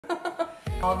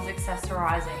Loves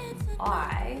accessorizing.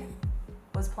 I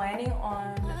was planning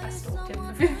on, I stalked him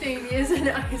for 15 years and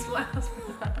now he's my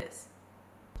husband. This.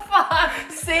 Fuck,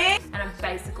 see? And I'm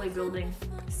basically building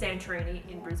Santorini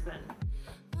in Brisbane.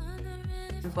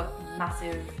 We've got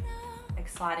massive,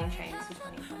 exciting changes for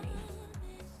 2020.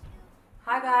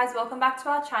 Hi guys, welcome back to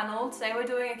our channel. Today we're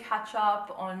doing a catch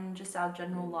up on just our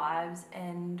general lives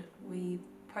and we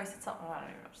posted something, I don't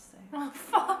know what to say. Oh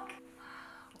fuck.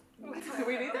 Do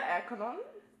we need the aircon on?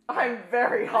 I'm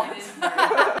very hot.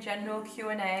 General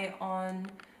Q&A on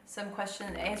some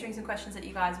questions, answering some questions that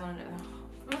you guys want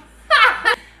to know.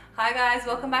 Hi guys,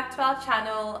 welcome back to our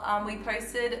channel. We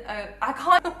posted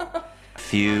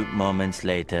Few moments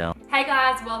later. Hey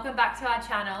guys, welcome back to our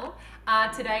channel.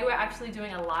 Today we're actually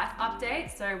doing a life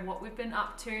update, so what we've been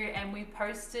up to, and we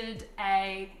posted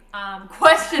a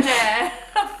questionnaire.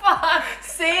 Fuck.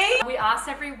 See? We asked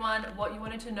everyone what you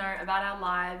wanted to know about our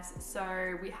lives,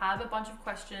 so we have a bunch of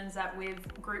questions that we've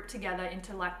grouped together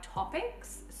into like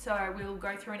topics, so we'll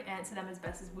go through and answer them as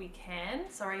best as we can.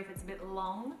 Sorry if it's a bit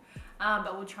long,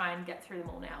 but we'll try and get through them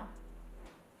all now.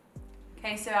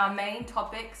 Okay, so our main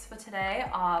topics for today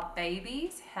are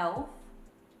babies, health,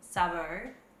 Sabo,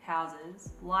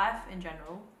 houses, life in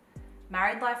general,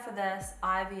 married life for this,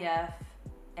 IVF,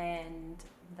 and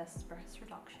the breast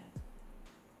reduction.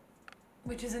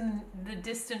 Which is in the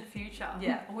distant future.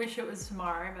 Yeah. I wish it was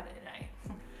tomorrow, but it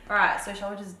ain't. Alright, so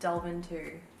shall we just delve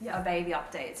into a baby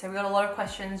update? So we got a lot of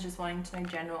questions just wanting to know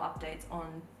general updates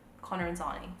on Connor and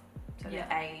Zani. So their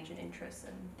age and interests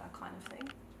and that kind of thing.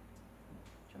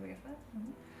 Shall we go for it?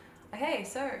 Mm-hmm. Okay,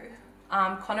 so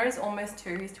Connor is almost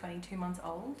 2, he's 22 months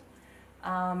old.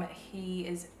 He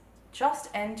is just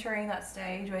entering that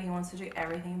stage where he wants to do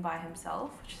everything by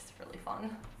himself, which is really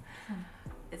fun.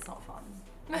 It's not fun.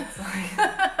 It's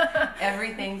like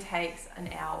everything takes an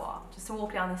hour. Just to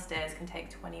walk down the stairs can take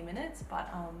 20 minutes, but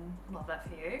love that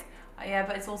for you. Yeah,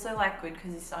 but it's also like good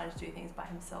because he's starting to do things by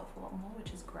himself a lot more,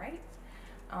 which is great.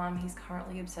 He's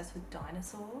currently obsessed with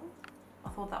dinosaurs. I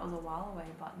thought that was a while away,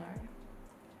 but no.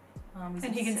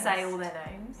 And he can say all their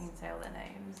names. He can say all their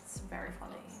names. It's very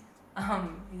funny.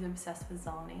 He's obsessed with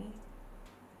Zani,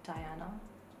 Diana,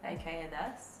 aka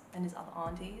this, and his other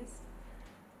aunties.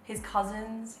 His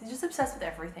cousins. He's just obsessed with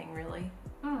everything, really.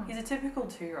 He's a typical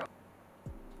 2-year-old.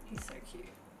 He's so cute.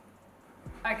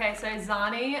 Okay, so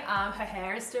Zani, her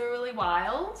hair is still really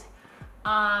wild.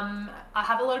 I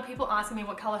have a lot of people asking me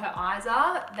what color her eyes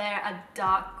are. They're a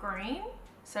dark green,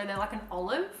 so they're like an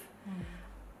olive.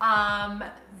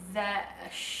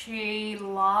 That she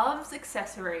loves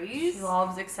accessories. She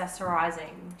loves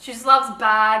accessorizing. She just loves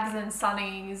bags and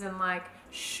sunnies and like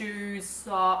shoes,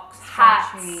 socks,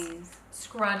 hats,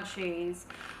 scrunchies.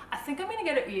 I think I'm gonna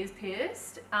get her ears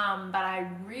pierced, but I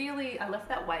left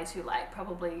that way too late.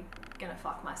 Probably gonna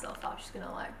fuck myself up. She's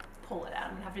gonna like pull it out.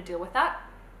 I'm gonna have to deal with that,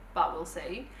 but we'll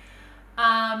see.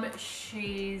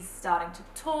 She's starting to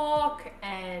talk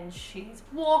and she's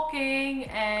walking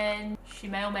and she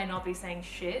may or may not be saying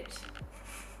shit.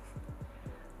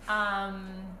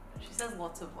 She says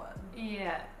lots of words.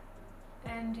 Yeah.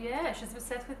 And yeah, she's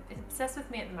obsessed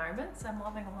with me at the moment, so I'm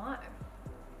loving life.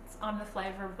 I'm the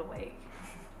flavour of the week.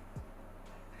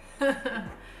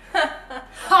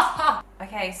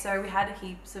 Okay, so we had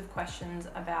heaps of questions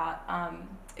about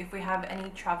if we have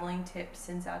any travelling tips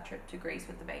since our trip to Greece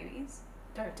with the babies.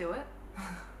 Don't do it.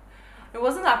 It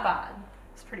wasn't that bad.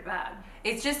 It's pretty bad.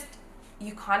 It's just,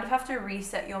 you kind of have to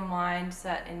reset your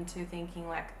mindset into thinking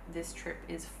like this trip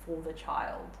is for the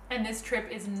child. And this trip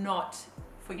is not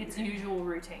for its usual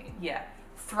routine. Yeah.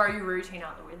 Throw your routine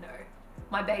out the window.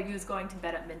 My baby was going to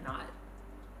bed at midnight.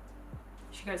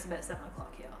 She goes to bed at 7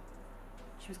 o'clock here.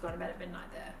 She was going to bed at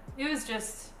midnight there. It was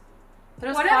just, but it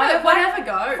was whatever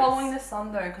goes. Following the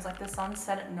sun though, because like the sun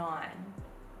set at 9.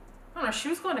 I don't know, she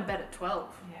was going to bed at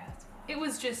 12. Yeah, that's fine. It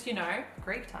was just, you know,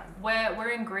 Greek time. We're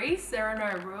in Greece, there are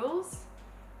no rules.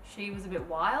 She was a bit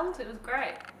wild, it was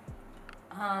great.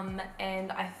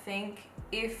 And I think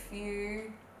if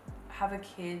you have a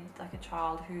kid, like a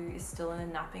child who is still in a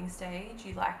napping stage,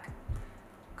 you like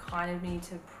kind of need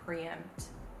to preempt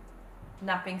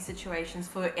napping situations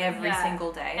for every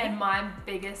single day. And my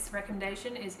biggest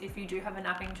recommendation is if you do have a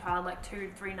napping child, like 2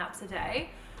 to 3 naps a day,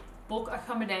 book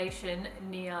accommodation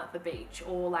near the beach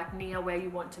or like near where you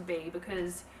want to be,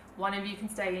 because one of you can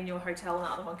stay in your hotel and the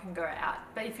other one can go out.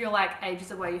 But if you're like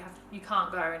ages away, you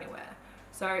can't go anywhere.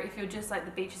 So if you're just like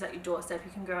the beach is at your doorstep,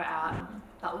 you can go out.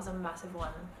 That was a massive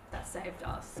one that saved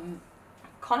us.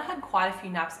 Connor had quite a few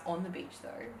naps on the beach though,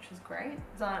 which was great.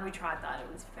 So we tried that.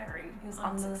 It was very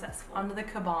unsuccessful. Under the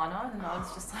cabana, and I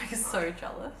was just like so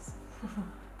jealous.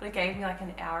 But it gave me like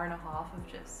an hour and a half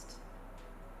of just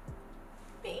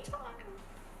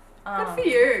Good for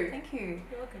you. Thank you.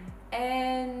 You're welcome.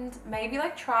 And maybe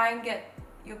like try and get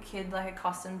your kid like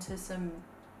accustomed to some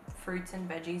fruits and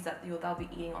veggies that they'll be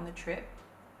eating on the trip.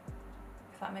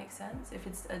 If that makes sense. If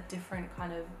it's a different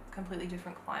kind of completely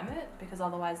different climate, because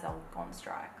otherwise they'll go on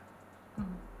strike.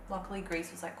 Luckily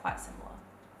Greece was like quite similar.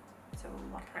 So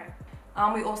we're lucky.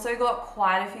 We also got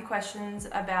quite a few questions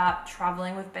about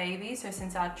traveling with babies. So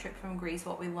since our trip from Greece,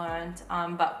 what we learned,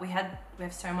 but we have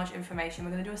so much information.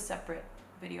 We're going to do a separate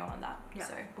video on that. Yeah.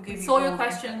 So we'll give you all all your the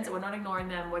questions. info. We're not ignoring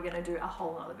them. We're going to do a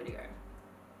whole other video.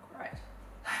 Right.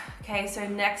 Okay, so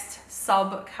next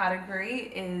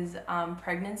subcategory is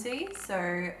pregnancy.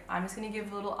 So I'm just going to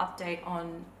give a little update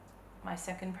on my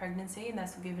second pregnancy, and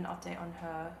this will give an update on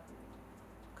her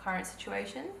current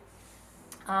situation.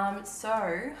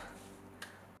 So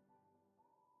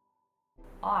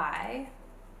I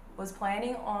was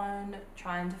planning on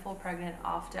trying to fall pregnant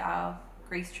after our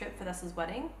Greece trip for Thessa's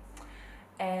wedding,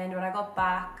 and when I got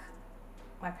back,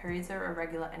 my periods are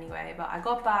irregular anyway, but I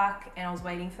got back and I was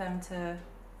waiting for them to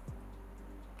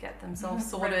get themselves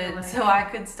sorted so I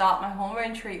could start my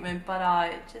hormone treatment, but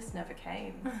it just never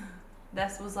came.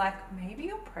 This was like, maybe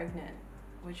you're pregnant,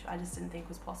 which I just didn't think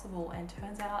was possible, and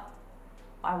turns out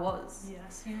I was.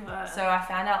 Yes, you were. So I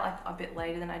found out like a bit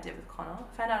later than I did with Connor.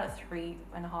 I found out at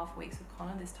 3.5 weeks with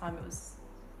Connor. This time it was,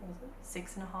 what was it,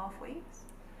 6.5 weeks.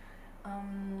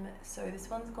 So this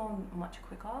one's gone much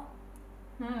quicker.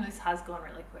 This has gone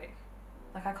really quick.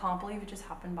 Like I can't believe it just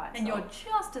happened by itself. And you're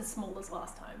just as small as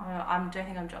last time. I don't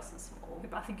think I'm just as small.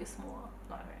 But I think you're smaller.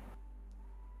 No.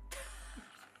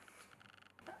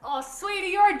 Oh, sweetie,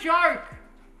 you're a joke.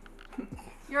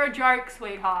 You're a joke,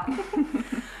 sweetheart.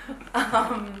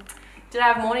 Did I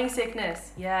have morning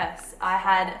sickness? Yes, I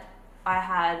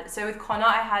had, so with Connor,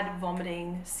 I had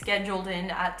vomiting scheduled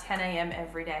in at 10 a.m.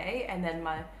 every day, and then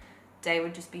my day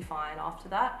would just be fine after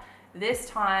that. This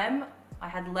time, I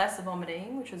had less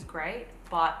vomiting, which was great,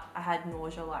 but I had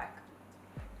nausea like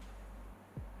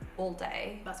all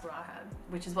day. That's what I had.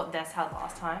 Which is what Des had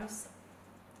last time.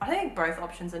 I think both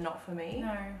options are not for me.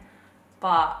 No.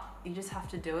 But you just have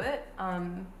to do it.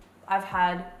 I've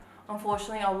had,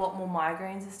 unfortunately, a lot more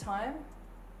migraines this time,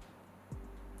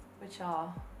 which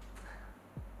are...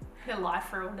 They're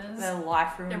life ruiners. They're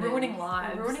life ruiners. They're ruining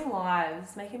lives. They're ruining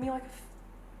lives, making me like an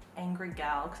angry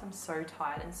gal because I'm so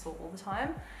tired and sore all the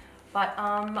time. But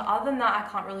other than that, I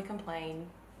can't really complain.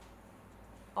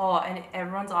 Oh, and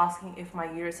everyone's asking if my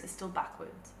uterus is still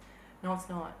backwards. No, it's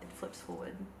not. It flips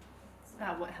forward.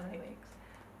 How many weeks?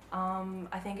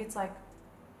 I think it's like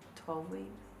 12 weeks,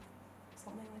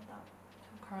 something like that.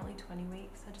 I'm currently 20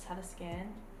 weeks. I just had a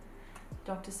scan.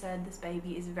 Doctor said this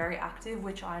baby is very active,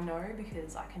 which I know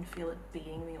because I can feel it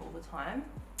beating me all the time.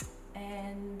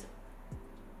 And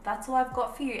that's all I've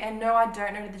got for you. And no, I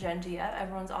don't know the gender yet.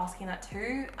 Everyone's asking that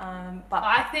too. But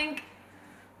I think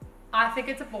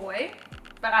it's a boy,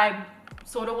 but I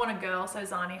sort of want a girl, so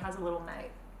Zani has a little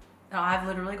mate. no, I've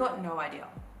literally got no idea.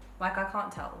 Like, I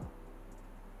can't tell.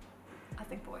 I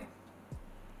think boy.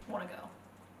 Want a girl.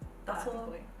 That's all.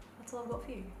 Boy. That's all I've got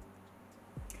for you.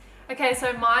 Okay,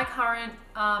 so my current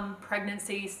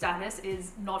pregnancy status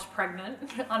is not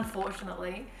pregnant,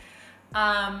 unfortunately.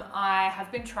 I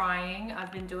have been trying.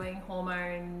 I've been doing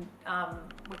hormone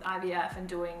with IVF and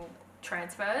doing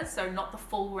transfers, so not the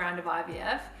full round of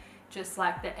IVF, just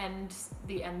like the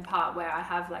end part where I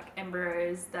have like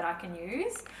embryos that I can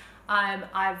use.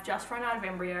 I've just run out of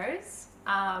embryos,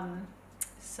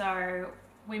 so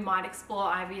we might explore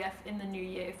IVF in the new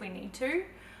year if we need to.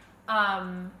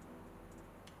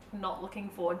 Not looking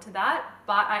forward to that,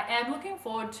 but I am looking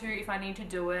forward to, if I need to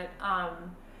do it,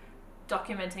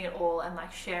 documenting it all and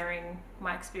like sharing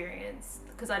my experience,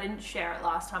 because I didn't share it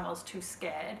last time. I was too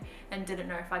scared and didn't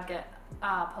know if I'd get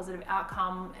a positive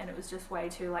outcome, and it was just way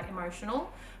too like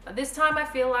emotional. But this time I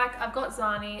feel like I've got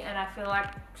Zani and I feel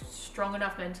like strong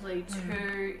enough mentally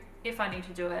to, if I need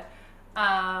to do it,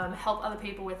 help other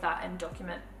people with that and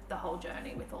document the whole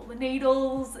journey with all the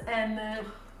needles and the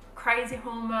crazy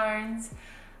hormones.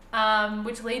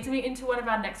 Which leads me into one of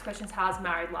our next questions: how's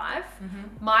married life?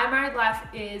 My married life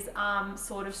is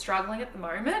sort of struggling at the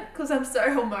moment because I'm so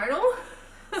hormonal.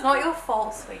 It's not your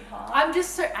fault, sweetheart. I'm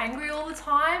just so angry all the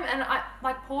time, and I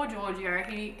like poor Giorgio.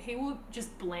 He will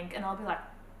just blink, and I'll be like,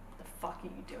 "What the fuck are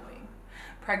you doing?"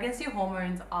 Pregnancy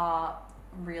hormones are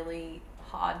really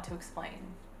hard to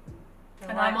explain.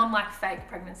 And I'm on like fake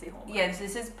pregnancy hormones. Yes,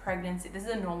 this is pregnancy. This is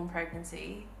a normal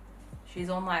pregnancy. She's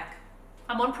on like...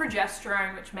 I'm on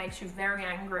progesterone, which makes you very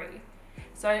angry.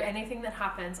 So anything that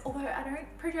happens, although I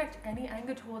don't project any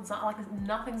anger towards Zani, like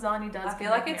nothing Zani does. I feel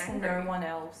like it's no one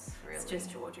else, really. It's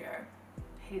just Giorgio.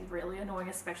 He's really annoying,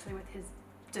 especially with his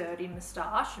dirty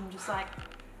moustache. I'm just like,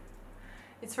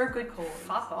 It's for a good cause.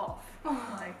 fuck off.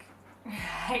 Like, I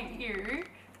hate you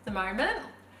at the moment.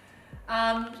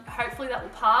 Hopefully that will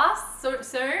pass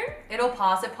soon. It'll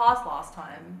pass. It passed last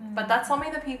time. But that's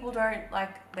something that people don't,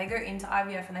 like, they go into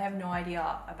IVF and they have no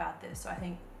idea about this. So I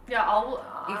think Yeah, I'll.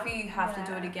 if you have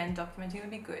to do it again, documenting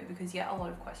would be good because you get a lot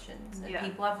of questions. And Yeah.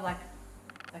 people have, like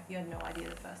you had no idea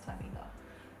the first time either.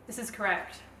 This is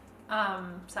correct.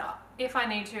 So if I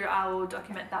need to, I will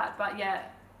document that. But yeah,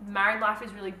 married life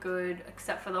is really good,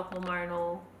 except for the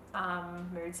hormonal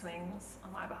mood swings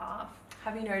on my behalf.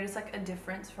 Have you noticed, like, a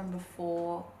difference from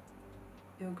before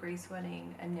your Greece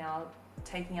wedding and now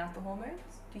taking out the hormones?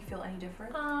 Do you feel any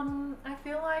different? I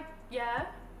feel like, yeah.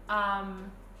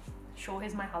 Sure,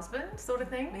 he's my husband, sort of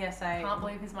thing. Yes, I Can't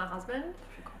believe he's my husband.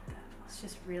 forgot that. It's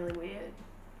just really weird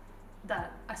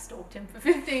that I stalked him for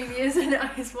 15 years and now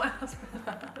he's my husband.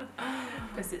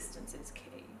 Persistence is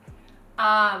key.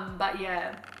 But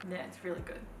yeah, it's really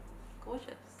good.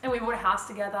 Gorgeous. And we bought a house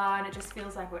together and it just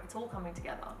feels like it's all coming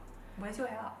together. Where's your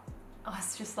house? Oh,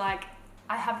 it's just like,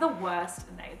 I have the worst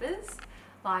neighbours.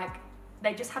 Like,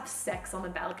 they just have sex on the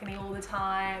balcony all the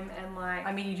time and like...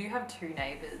 I mean, you do have 2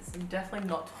 neighbours. I'm definitely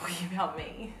not talking about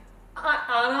me. Aren't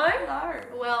I?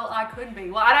 No. Well, I could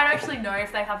be. Well, I don't actually know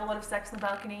if they have a lot of sex on the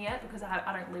balcony yet because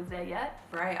I don't live there yet.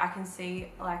 Right, I can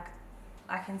see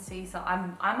so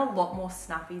I'm a lot more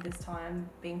snappy this time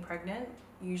being pregnant.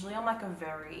 Usually I'm like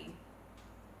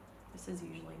this is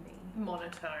usually me.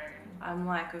 Monotone. I'm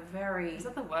like a very Is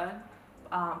that the word?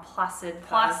 placid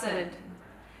Placid. person.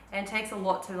 And it takes a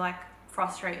lot to like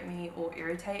frustrate me or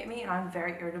irritate me, and I'm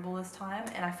very irritable this time,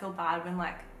 and I feel bad when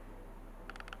like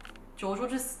George will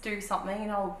just do something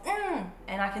and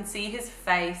and I can see his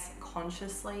face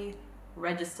consciously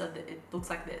register that it looks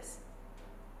like this.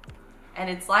 And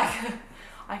it's like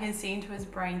I can see into his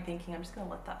brain thinking, I'm just gonna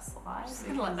let that slide. Just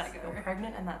gonna let that because go. You're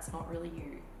pregnant and that's not really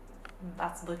you.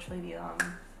 That's literally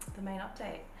the main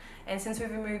update. And since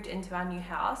we've moved into our new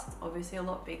house, it's obviously a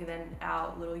lot bigger than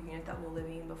our little unit that we were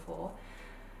living in before.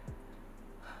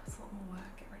 It's a lot more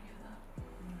work. Get ready for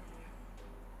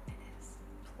that. It is.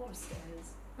 It's a lot of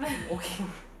stairs.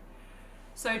 Walking.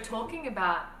 So talking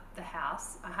about the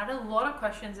house, I had a lot of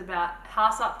questions about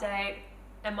house update,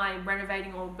 am I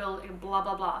renovating or building, blah,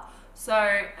 blah, blah. So,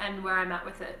 and where I'm at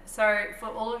with it. So for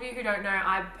all of you who don't know,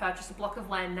 I purchased a block of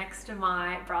land next to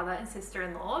my brother and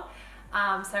sister-in-law.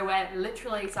 So we're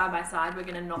literally side by side. We're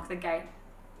going to knock the gate.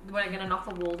 We're going to knock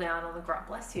the wall down on the ground.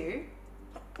 Bless you.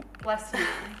 Bless you.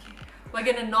 We're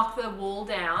going to knock the wall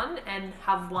down and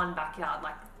have one backyard.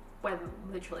 Like, we're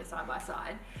literally side by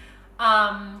side.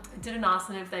 Didn't ask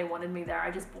them if they wanted me there. I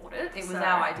just bought it. It was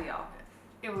our idea.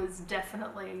 It was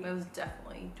definitely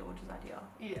George's idea.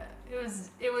 Yeah,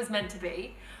 it was meant to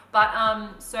be. But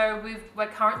so we're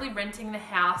currently renting the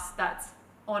house that's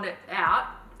on it out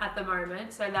at the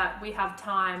moment, so that we have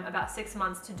time, about 6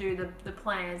 months, to do the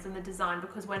plans and the design,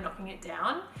 because we're knocking it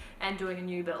down and doing a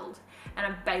new build. And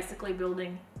I'm basically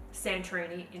building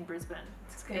Santorini in Brisbane.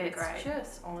 It's gonna be great. It's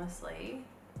just honestly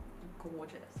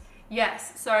gorgeous.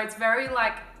 Yes, so it's very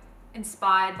like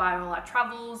inspired by all our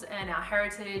travels and our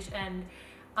heritage, and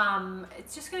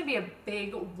it's just going to be a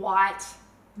big white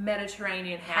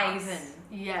Mediterranean house. Haven.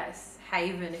 Yes.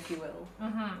 Haven, if you will.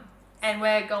 Mm-hmm. And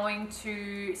we're going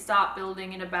to start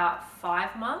building in about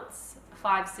 5 months,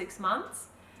 5-6 months,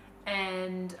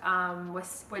 and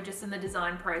we're just in the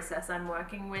design process. I'm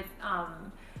working with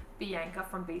Bianca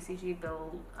from BCG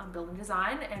Building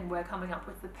Design, and we're coming up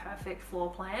with the perfect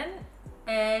floor plan.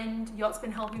 And Yacht's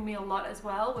been helping me a lot as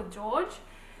well with George,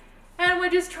 and we're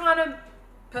just trying to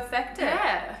Perfect it.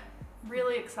 Yeah,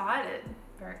 really excited.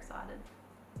 Very excited.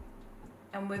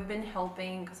 And we've been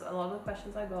helping, because a lot of the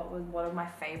questions I got was what are my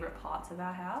favorite parts of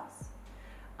our house.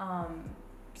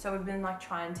 So we've been like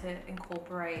trying to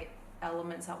incorporate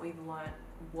elements that we've learnt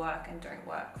work and don't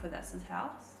work for Nessa's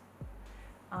house.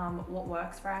 What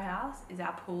works for our house is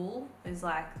our pool is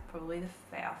like probably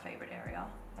our favorite area.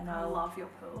 And I love your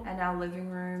pool. And our living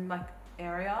room like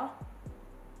area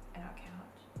and our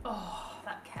couch. Oh,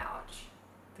 that couch.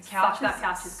 The couch, that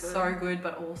couch is good. So good,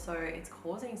 but also it's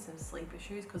causing some sleep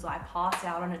issues because I pass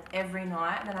out on it every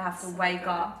night and then I have to wake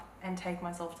up and take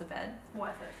myself to bed.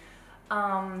 Worth it.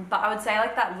 But I would say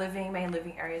like that main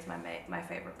living area is my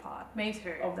favorite part. Me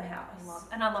too. Of the house.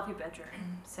 I love your bedroom.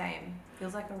 Same.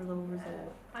 Feels like a little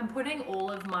resort. I'm putting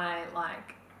all of my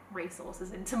like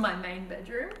resources into my main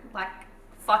bedroom, like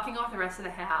fucking off the rest of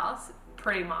the house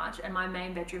pretty much, and my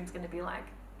main bedroom's gonna be like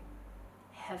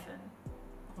heaven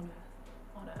On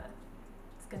earth. on earth.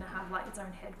 It's gonna have like its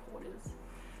own headquarters.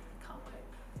 Can't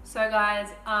wait. So guys,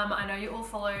 I know you all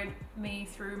followed me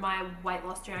through my weight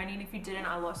loss journey, and if you didn't,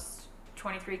 I lost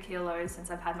 23 kilos since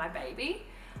I've had my baby,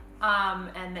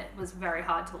 and it was very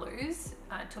hard to lose.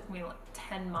 It took me like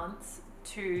 10 months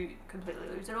to completely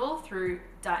lose it all through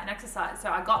diet and exercise. So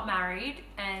I got married,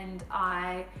 and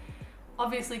I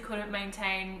obviously couldn't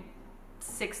maintain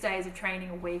 6 days of training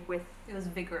a week with It was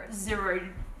vigorous. 0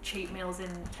 cheat meals in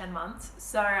 10 months.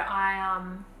 So I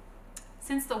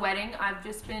since the wedding, I've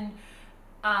just been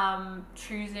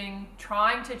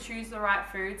trying to choose the right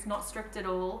foods, not strict at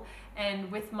all.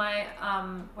 And with my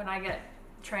when I get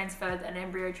transferred, an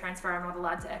embryo transfer, I'm not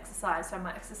allowed to exercise. So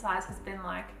my exercise has been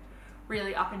like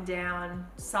really up and down.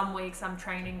 Some weeks I'm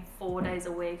training 4 days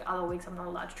a week, other weeks I'm not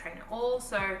allowed to train at all.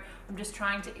 So I'm just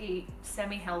trying to eat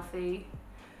semi-healthy.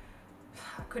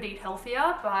 I could eat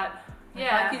healthier, but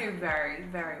yeah. I feel like you do very,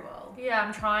 very well. Yeah,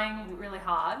 I'm trying really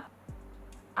hard.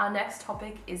 Our next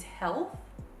topic is health.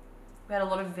 We had a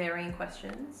lot of varying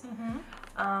questions,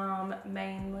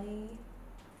 mainly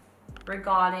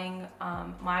regarding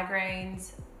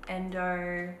migraines,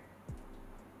 endo,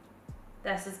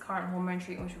 Tessa's current hormone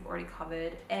treatment, which we've already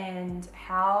covered, and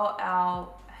how our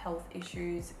health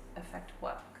issues affect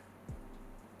work.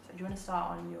 So do you want to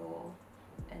start on your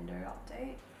endo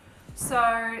update?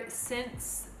 So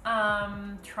since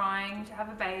trying to have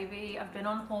a baby, I've been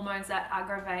on hormones that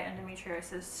aggravate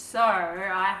endometriosis. So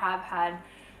I have had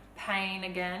pain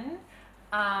again,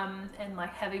 and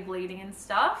like heavy bleeding and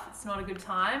stuff. It's not a good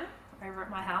time over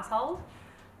at my household,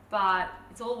 but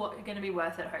it's all going to be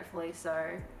worth it, hopefully.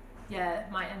 So yeah,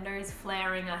 my endo is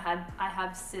flaring. I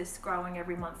have cysts growing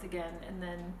every month again, and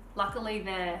then luckily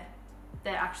they're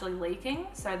actually leaking,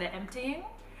 so they're emptying.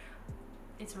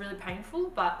 It's really painful,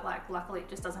 but like luckily it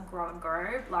just doesn't grow and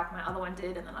grow like my other one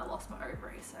did, and then I lost my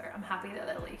ovary, so I'm happy that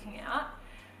they're leaking out.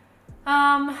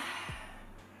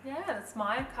 Yeah, that's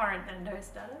my current endo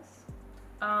status.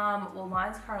 Well,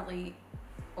 mine's currently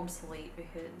obsolete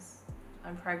because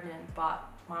I'm pregnant, but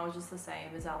mine was just the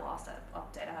same as our last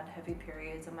update. I had heavy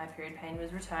periods and my period pain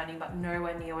was returning, but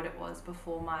nowhere near what it was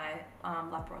before my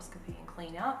laparoscopy and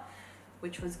clean out,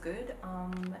 which was good.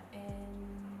 And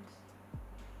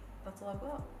that's all I've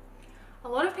got. A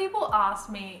lot of people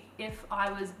ask me if I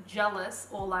was jealous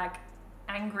or like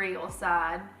angry or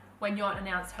sad when Yacht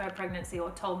announced her pregnancy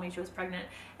or told me she was pregnant,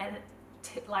 and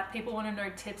like people want to know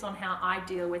tips on how I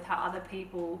deal with when other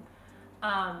people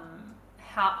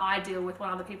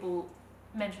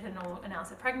mention or announce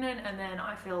they're pregnant, and then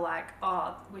I feel like,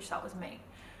 oh, wish that was me.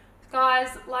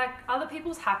 Guys, like, other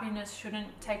people's happiness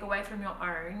shouldn't take away from your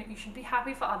own. You should be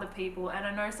happy for other people, and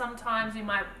I know sometimes you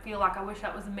might feel like, I wish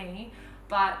that was me,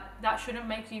 but that shouldn't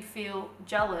make you feel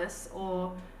jealous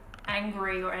or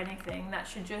angry or anything. That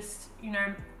should just, you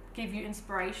know, give you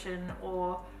inspiration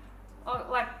or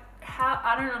like, how,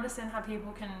 I don't understand how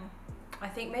people can. I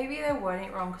think maybe they're wording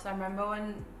it wrong, because I remember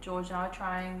when George and I were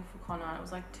trying for Canon, it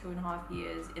was like 2.5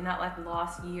 years. In that like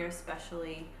last year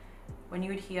especially, when you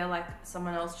would hear like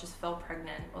someone else just fell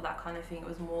pregnant or that kind of thing, it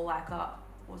was more like a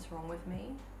what's wrong with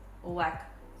me, or like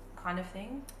kind of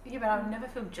thing. Yeah, but I would never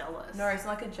feel jealous. No, it's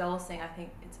like a jealous thing. I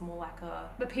think it's more like a.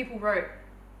 But people wrote,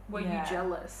 were you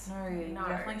jealous? No, you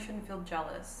definitely shouldn't feel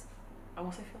jealous. I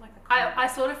also feel like I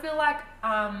sort of feel like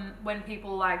when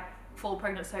people like fall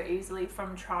pregnant so easily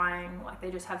from trying, like they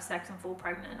just have sex and fall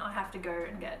pregnant, I have to go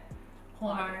and get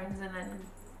hormones and then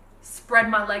spread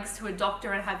my legs to a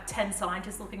doctor and have 10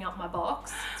 scientists looking up my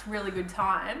box. It's a really good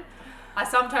time. I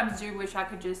sometimes do wish I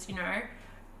could just, you know,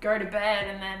 go to bed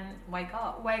and then wake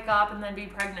up and then be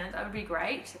pregnant. That would be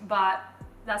great, but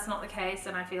that's not the case,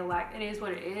 and I feel like it is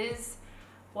what it is.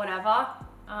 Whatever.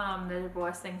 There's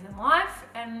worse things in life,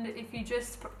 and if you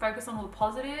just focus on all the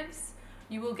positives,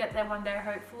 you will get there one day,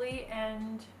 hopefully.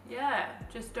 And yeah,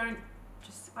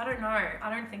 I don't know. I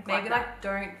don't think maybe like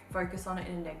don't focus on it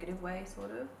in a negative way,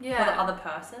 sort of. Yeah. For the other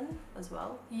person as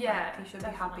well. Yeah. Like, you should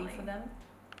definitely be happy for them.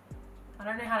 I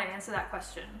don't know how to answer that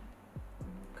question.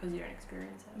 Because you don't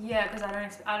experience it. Yeah, because I don't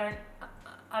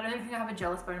think I have a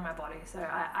jealous bone in my body, so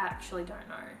I actually don't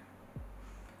know.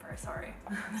 Very sorry.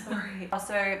 Sorry.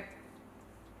 Also,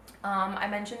 I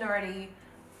mentioned already,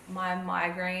 my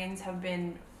migraines have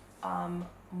been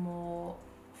more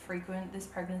frequent this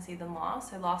pregnancy than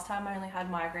last. So last time I only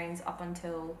had migraines up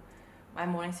until my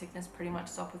morning sickness pretty much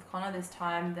stopped with Connor. This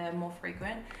time they're more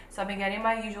frequent. So I've been getting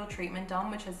my usual treatment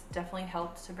done, which has definitely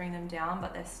helped to bring them down,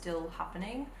 but they're still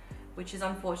happening, which is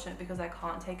unfortunate because I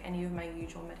can't take any of my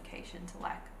usual medication to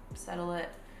like settle it.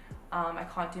 I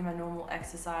can't do my normal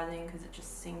exercising because it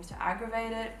just seems to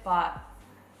aggravate it, but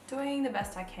doing the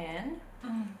best I can.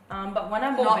 But when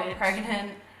I'm not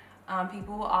pregnant,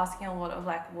 people were asking a lot of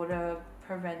like, what are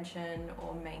prevention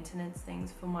or maintenance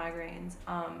things for migraines,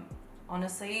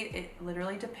 honestly, it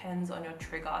literally depends on your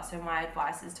trigger. So my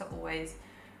advice is to always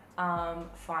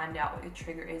find out what your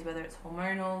trigger is, whether it's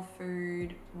hormonal,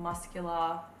 food,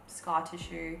 muscular, scar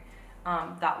tissue.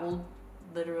 That will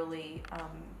literally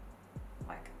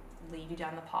like lead you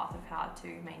down the path of how to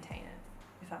maintain it,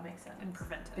 if that makes sense. And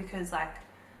prevent it. Because like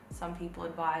some people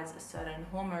advise a certain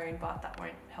hormone, but that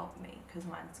won't help me because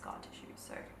mine's scar tissue.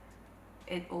 So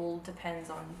it all depends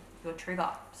on your trigger.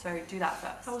 So do that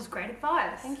first. That was great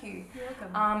advice. Thank you. You're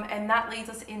welcome. And that leads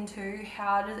us into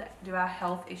how do our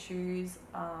health issues,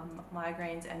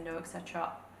 migraines, endo,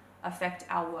 etc., affect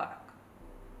our work?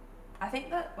 I think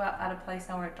that we're at a place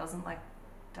now where it doesn't like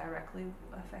directly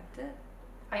affect it.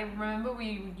 I remember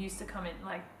we used to come in,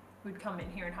 like, we'd come in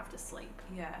here and have to sleep.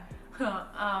 Yeah.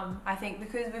 I think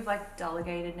because we've like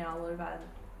delegated now a lot of our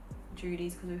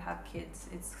duties because we have kids,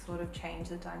 it's sort of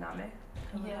changed the dynamic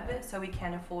a little bit. So we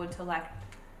can afford to like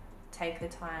take the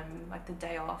time, like the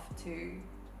day off to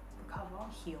Recover.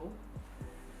 heal.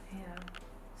 Yeah.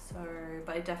 So,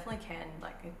 but it definitely can,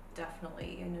 like it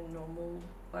definitely in a normal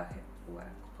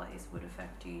workplace would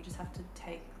affect you. You just have to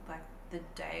take like the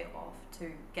day off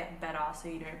to get better so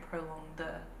you don't prolong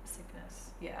the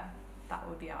sickness. Yeah, that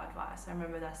would be our advice. I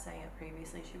remember that saying it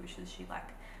previously. She wishes she like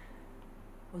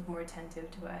was more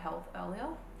attentive to her health earlier.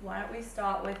 Why don't we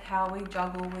start with how we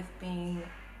juggle with being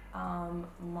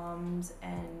mums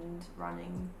and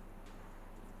running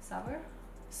Sabo?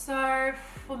 So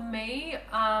for me,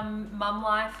 mum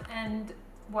life and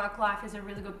work life is a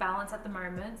really good balance at the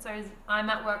moment. So I'm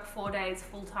at work 4 days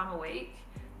full-time a week.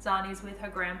 Zani's with her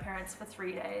grandparents for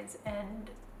 3 days and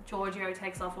Giorgio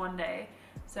takes off 1 day.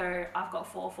 So I've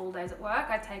got 4 full days at work.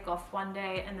 I take off 1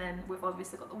 day and then we've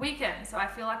obviously got the weekend. So I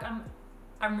feel like I'm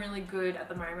really good at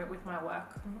the moment with my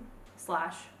work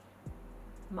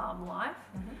 / mum life.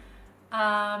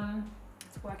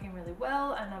 It's working really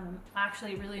well and I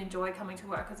actually really enjoy coming to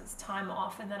work because it's time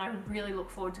off and then I really look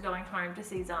forward to going home to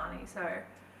see Zani. So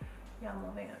yeah, I'm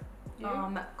loving it. You?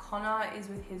 Connor is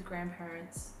with his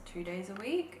grandparents 2 days a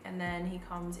week and then he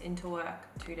comes into work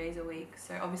 2 days a week.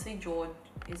 So obviously George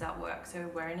is at work, so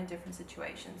we're in a different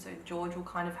situation. So George will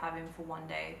kind of have him for 1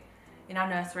 day in our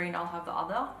nursery and I'll have the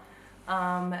other.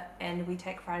 And we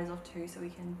take Fridays off too so we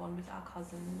can bond with our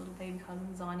cousin, little baby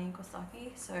cousin Zani and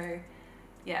Kosaki. So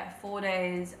yeah, 4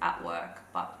 days at work,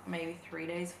 but maybe 3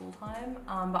 days full time.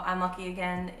 But I'm lucky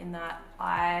again in that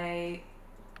I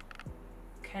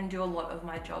can do a lot of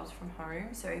my jobs from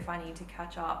home. So if I need to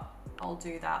catch up, I'll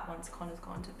do that once Connor's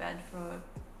gone to bed for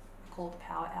called the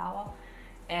power hour.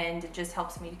 And it just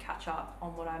helps me to catch up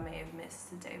on what I may have missed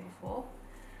the day before.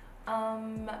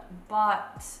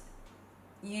 But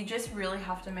you just really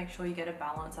have to make sure you get a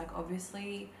balance. Like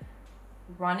obviously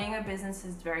running a business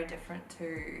is very different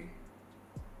to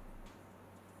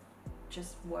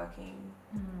just working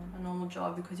a normal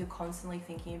job because you're constantly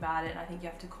thinking about it, and I think you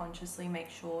have to consciously make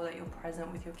sure that you're present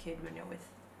with your kid when you're with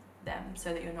them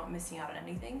so that you're not missing out on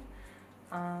anything.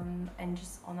 And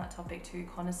just on that topic too,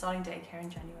 Connor's starting daycare in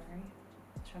January,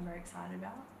 which I'm very excited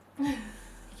about. He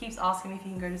keeps asking me if he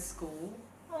can go to school.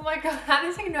 Oh my god, how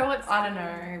does he know what's I don't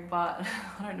know, but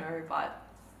I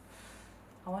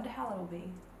wonder how that'll be.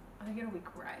 I think it'll be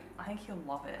great. I think he'll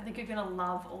love it. I think you're gonna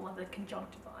love all of the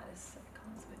conjunctivitis that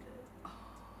comes with it. Oh,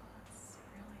 that's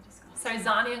really disgusting. So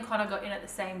Zani and Connor got in at the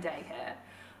same daycare,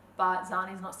 but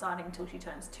Zani's not starting until she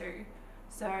turns 2.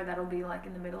 So that'll be like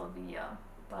in the middle of the year.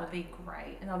 But it'll be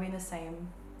great, and they'll be in the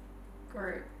same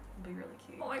group. It'll be really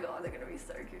cute. Oh my god, they're gonna be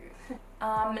so cute.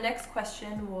 The next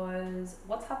question was,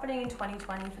 what's happening in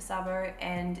 2020 for Sabo,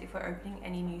 and if we're opening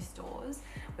any new stores?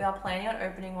 We are planning on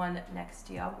opening one next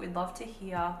year. We'd love to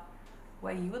hear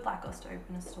where you would like us to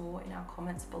open a store in our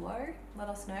comments below. Let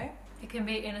us know. It can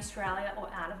be in Australia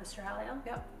or out of Australia.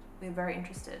 Yep, we're very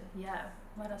interested. Yeah,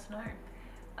 let us know.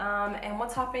 And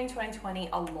what's happening in 2020?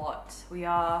 A lot. We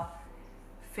are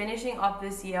finishing up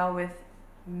this year with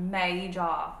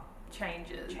major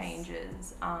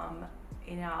changes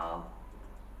in our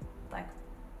like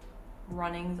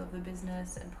runnings of the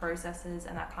business and processes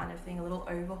and that kind of thing, a little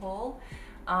overhaul.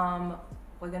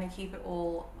 We're going to keep it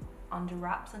all under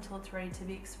wraps until it's ready to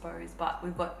be exposed, but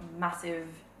we've got massive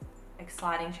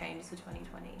exciting changes for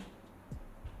 2020.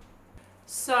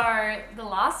 So the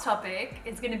last topic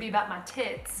is going to be about my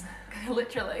tits,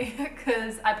 literally,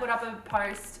 because I put up a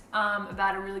post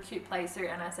about a really cute playsuit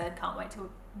and I said can't wait to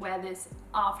wear this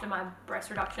after my breast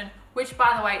reduction, which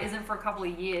by the way isn't for a couple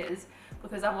of years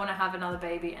because I want to have another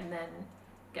baby and then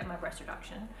get my breast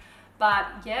reduction. But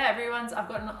yeah, I've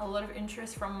gotten a lot of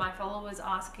interest from my followers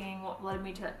asking what led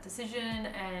me to that decision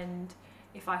and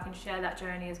if I can share that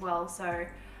journey as well. So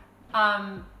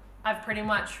I've pretty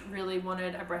much really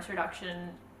wanted a breast reduction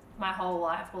my whole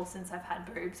life, well, since I've had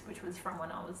boobs, which was from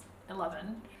when I was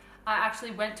 11. I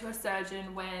actually went to a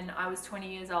surgeon when I was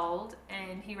 20 years old,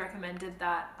 and he recommended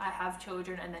that I have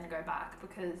children and then go back,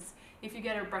 because if you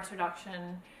get a breast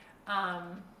reduction,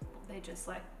 they just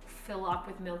like fill up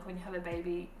with milk when you have a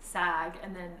baby, sag,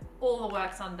 and then all the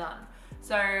work's undone.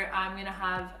 So I'm gonna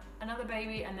have another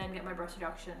baby and then get my breast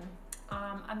reduction.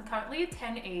 I'm currently a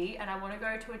 10E and I want to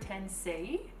go to a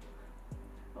 10C.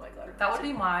 Oh my god. That would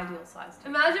be my ideal size too.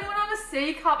 Imagine when I'm a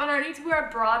C cup and I need to wear a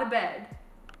bra to bed.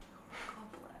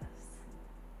 God bless.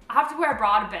 I have to wear a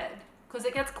bra to bed because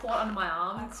it gets caught under my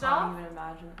arm and stuff. I can't even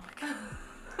imagine.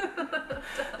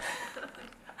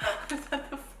 Is that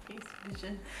the face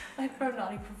vision? Like for a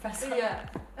naughty professor. Yeah,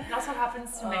 that's what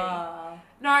happens to me.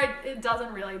 No, it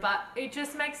doesn't really, but it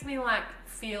just makes me like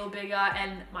feel bigger,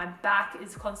 and my back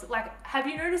is constant. Like, have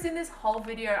you noticed in this whole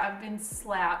video I've been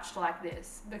slouched like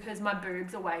this because my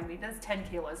boobs are weighing me? There's 10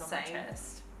 kilos on my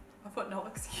chest. I've got no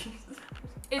excuse.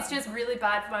 It's just really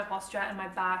bad for my posture and my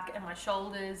back and my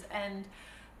shoulders, and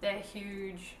they're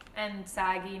huge and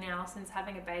saggy now since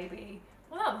having a baby.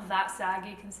 Well, not that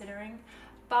saggy considering,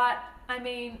 but I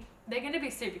mean, they're going to be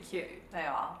super cute. They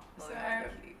are. So,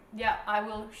 yeah, I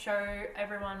will show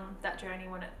everyone that journey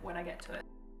when I get to it.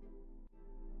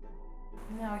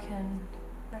 Now we can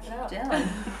wrap it up. down.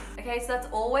 Okay, so that's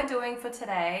all we're doing for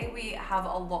today. We have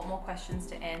a lot more questions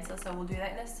to answer, so we'll do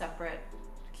that in a separate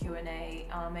Q&A,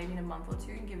 maybe in a month or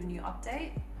two, and give a new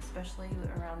update, especially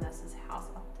around this house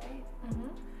update.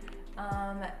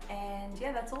 And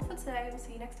yeah, that's all for today. We'll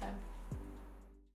see you next time.